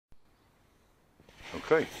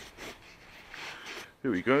Okay,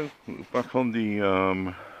 here we go. We're back on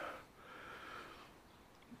the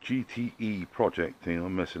GTE project thing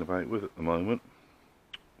I'm messing about with at the moment.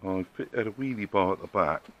 I've fitted a wheelie bar at the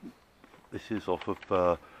back. This is off of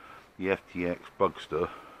the FTX Bugster.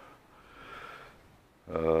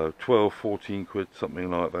 12, 14 quid, something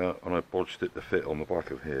like that, and I bodged it to fit on the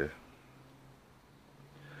back of here.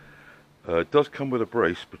 It does come with a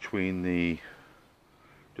brace between the,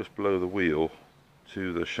 just below the wheel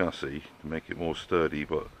to the chassis to make it more sturdy,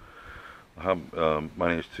 but I haven't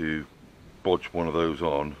managed to bodge one of those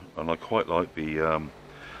on, and I quite like the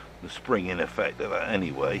springing effect of that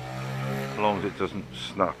anyway, as long as it doesn't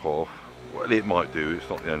snap off. Well, it might do, it's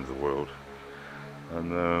not the end of the world,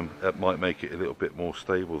 and it might make it a little bit more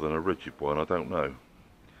stable than a rigid one, I don't know.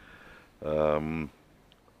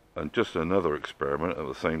 And just another experiment at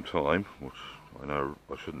the same time, which I know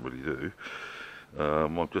I shouldn't really do.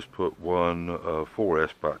 I've just put one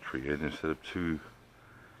 4S battery in instead of two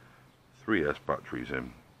 3S batteries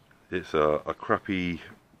in. It's a crappy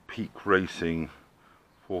Peak Racing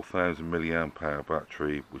 4000 milliamp hour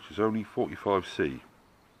battery, which is only 45C.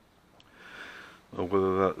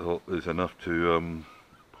 Whether that is enough to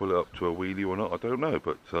pull it up to a wheelie or not, I don't know,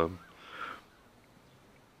 but I'm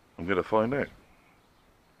going to find out.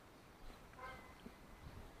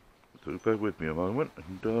 So bear with me a moment,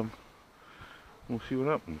 and we'll see what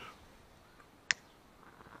happens.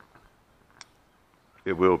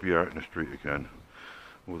 It will be out in the street again,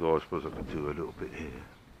 although I suppose I could do a little bit here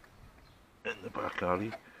in the back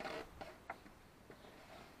alley.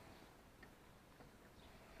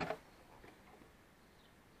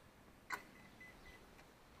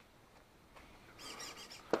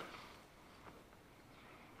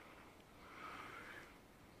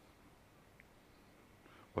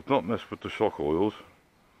 I've not messed with the shock oils.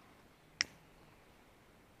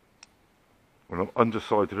 Well, I'm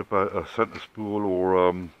undecided about a centre spool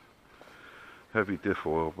or heavy diff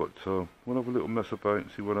oil, but we'll have a little mess about and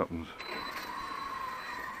see what happens.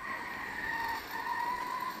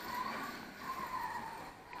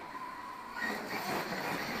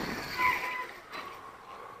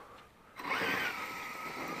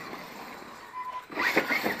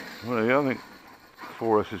 Well, yeah, I think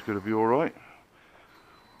 4S is going to be alright.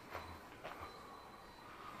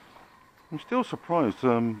 I'm still surprised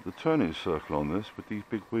the turning circle on this with these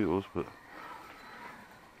big wheels, but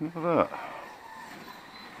look at that.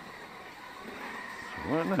 It's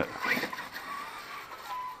alright, isn't it?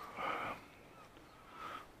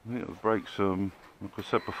 I think the brakes, like I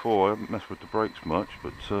said before, I haven't messed with the brakes much,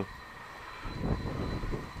 but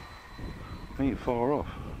I ain't far off.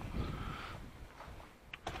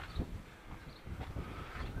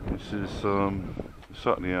 This is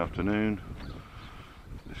Saturday afternoon.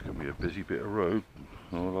 It's going to be a busy bit of road.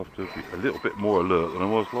 I'll have to be a little bit more alert than I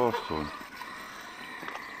was last time.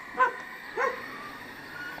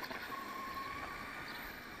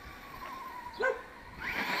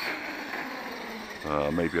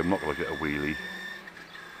 Maybe I'm not going to get a wheelie.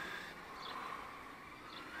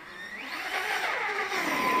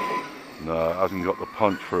 No, it hasn't got the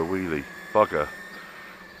punch for a wheelie. Bugger.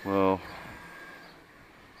 Well,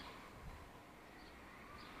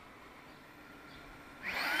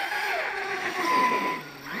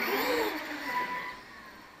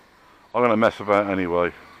 I'm going to mess about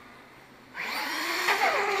anyway.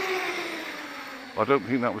 I don't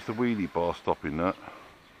think that was the wheelie bar stopping that.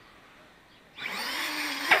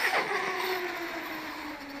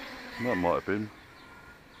 That might have been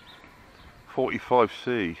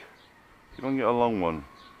 45C. You can get a long one.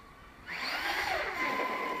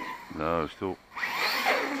 No, still.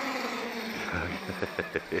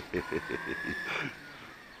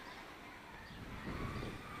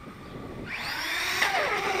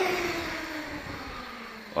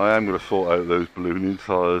 I am going to sort out those ballooning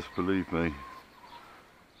tyres, believe me.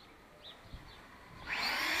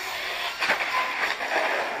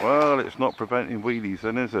 Well, it's not preventing wheelies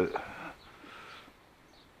then, is it?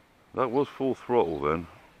 That was full throttle then.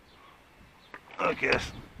 I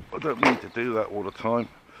guess I don't need to do that all the time.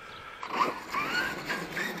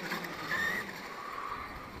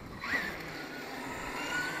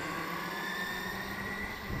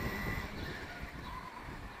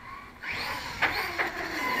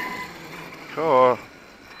 Car.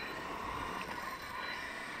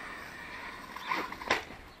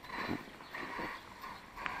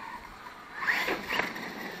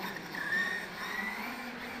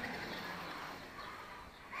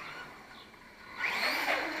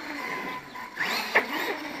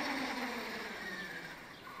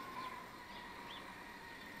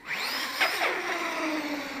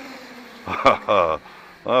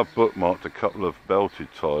 have bookmarked a couple of belted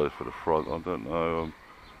tyres for the front. I don't know.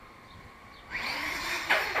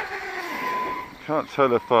 Can't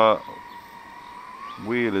tell if that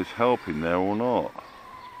wheel is helping there or not.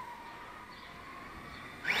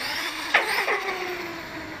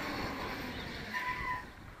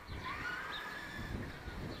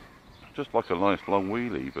 Just like a nice long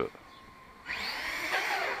wheelie, but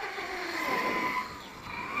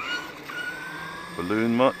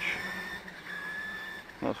balloon much?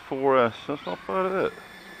 That's 4S, that's not bad, is it?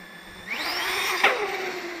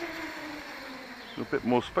 A bit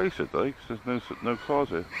more space today because there's no cars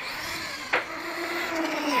here.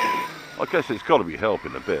 I guess it's got to be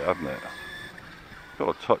helping a bit, hasn't it? It's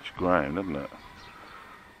got to touch ground, hasn't it?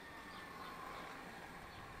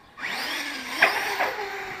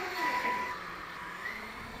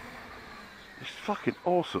 It's fucking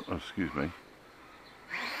awesome. Oh, excuse me.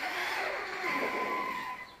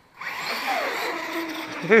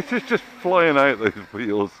 It's just flying out those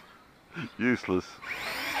wheels. Useless.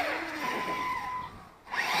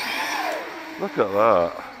 Look at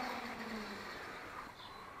that.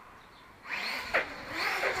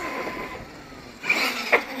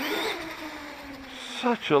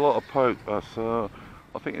 Such a lot of poke. That's I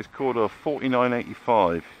think it's called a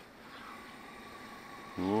 4985.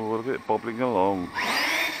 Oh, a bit bobbling along.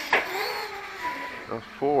 That's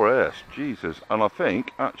 4S, Jesus. And I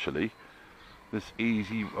think actually this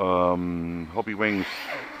easy Hobby Wings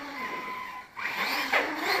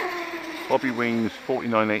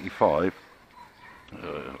 4985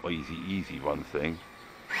 easy run thing,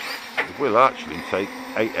 it will actually take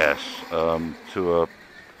 8S to a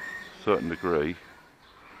certain degree.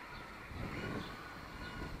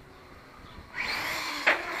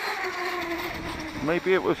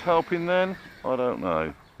 Maybe it was helping then, I don't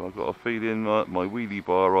know. I've got a feeling that my wheelie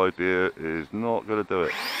bar idea is not going to do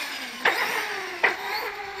it.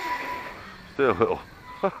 Still,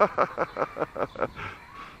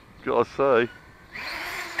 gotta say.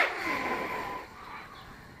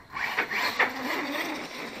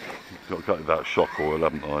 Got to cut that shock oil,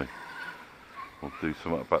 haven't I? I'll do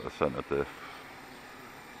something about the centre diff.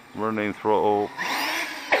 Running throttle.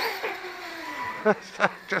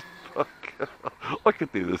 Just fuck. I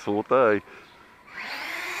could do this all day.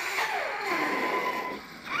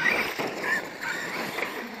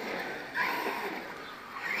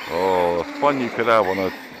 Oh, the fun you could have on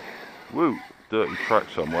a dirty track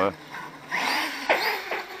somewhere.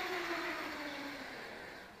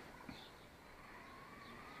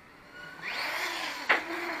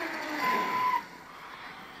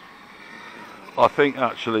 I think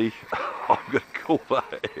actually I'm going to call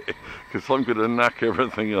that it, because I'm going to knack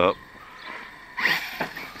everything up.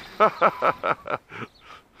 I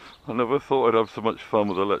never thought I'd have so much fun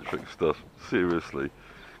with electric stuff, seriously,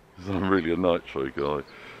 because I'm really a nitro guy.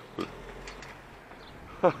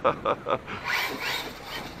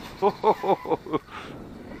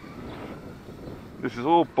 This is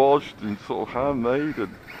all bodged and sort of handmade,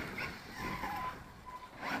 and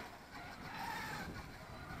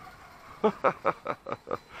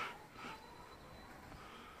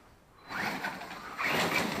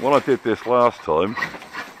when I did this last time,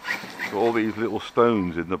 got all these little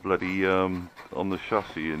stones in the bloody on the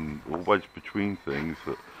chassis and all wedged between things.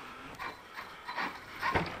 That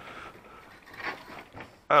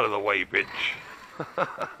out of the way, bitch.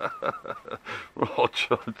 Right,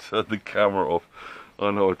 turn the camera off.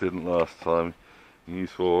 I know I didn't last time. You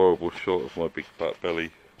saw a horrible shot of my big fat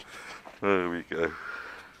belly. There we go.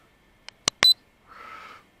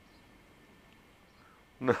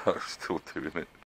 No, still doing it.